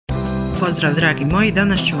Pozdrav dragi moji,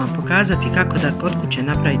 danas ću vam pokazati kako da kod kuće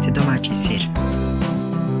napravite domaći sir.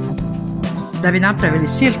 Da bi napravili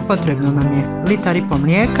sir potrebno nam je litar i pol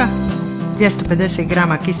mlijeka, 250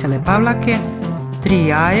 grama kisele pavlake, 3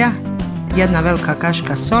 jaja, jedna velika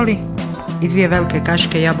kašika soli i 2 velike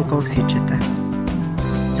kašike jabukovog sičeta.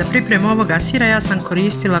 Za pripremu ovoga sira ja sam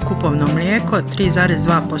koristila kupovno mlijeko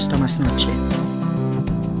 3,2% masnoće.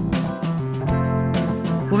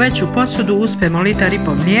 U veću posudu uspemo litar i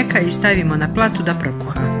pol mlijeka i stavimo na platu da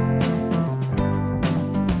prokuha.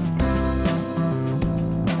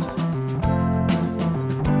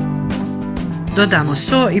 Dodamo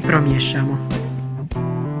so i promiješamo.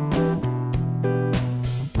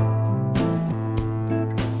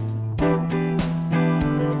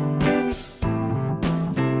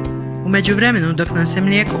 U međuvremenu dok nam se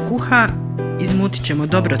mlijeko kuha, izmutit ćemo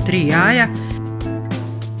dobro 3 jaja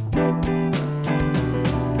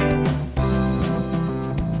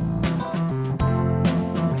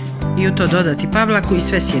i u to dodati pavlaku i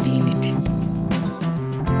sve sjediniti.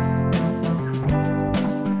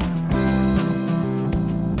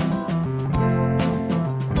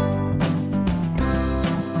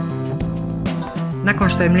 Nakon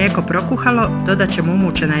što je mlijeko prokuhalo, dodat ćemo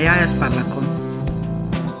umučena jaja s pavlakom.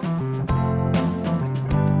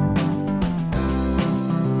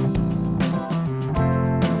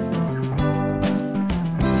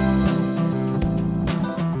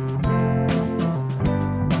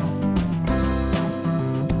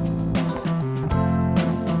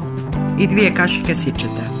 I 2 kašike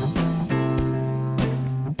sičeta.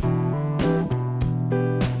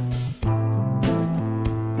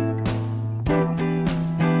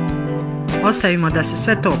 Ostavimo da se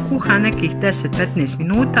sve to kuha nekih 10-15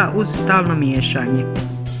 minuta uz stalno miješanje.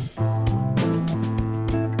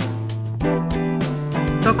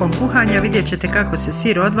 Tokom kuhanja vidjet ćete kako se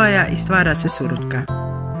sir odvaja i stvara se surutka.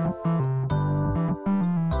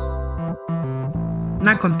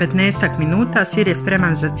 Nakon 15 minuta sir je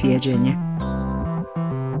spreman za cijeđenje.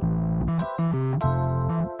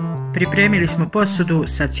 Pripremili smo posudu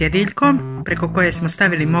sa cjediljkom preko koje smo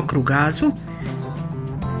stavili mokru gazu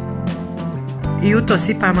i u to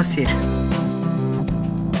sipamo sir.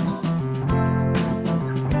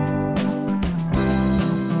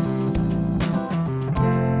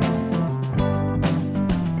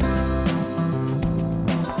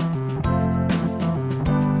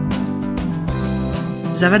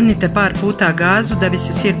 Zavrnite par puta gazu da bi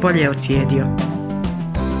se sir bolje ocijedio.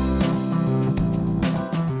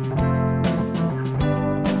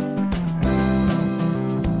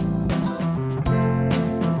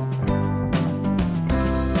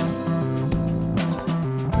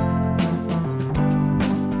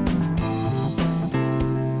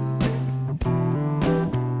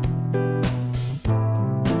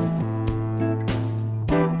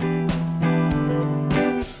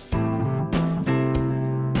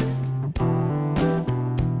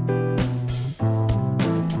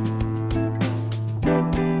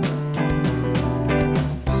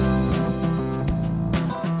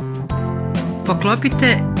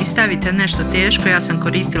 Poklopite i stavite nešto teško, ja sam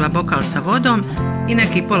koristila bokal sa vodom i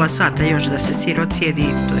neki pola sata još da se sir ocijedi,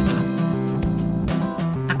 to je to.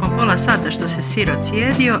 Nakon pola sata što se sir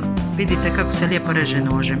ocijedio, vidite kako se lijepo reže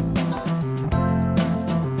nožem.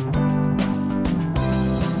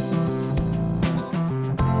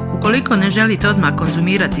 Ukoliko ne želite odmah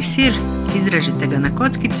konzumirati sir, izrežite ga na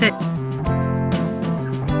kockice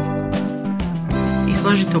i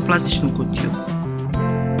složite u plastičnu kutiju.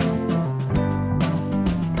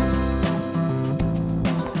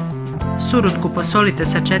 Surutku posolite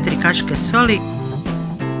sa 4 kašike soli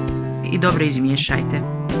i dobro izmiješajte.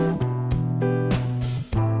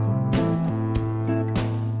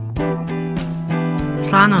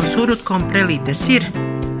 Slanom surutkom prelijte sir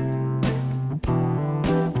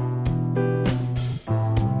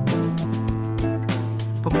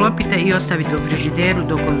poklopite i ostavite u frižideru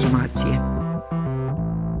do konzumacije.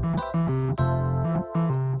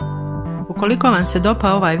 Ukoliko vam se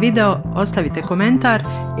dopao ovaj video, ostavite komentar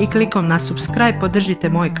i klikom na subscribe podržite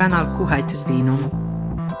moj kanal Kuhajte s Dinom.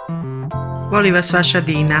 Voli vas vaša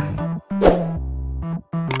Dina.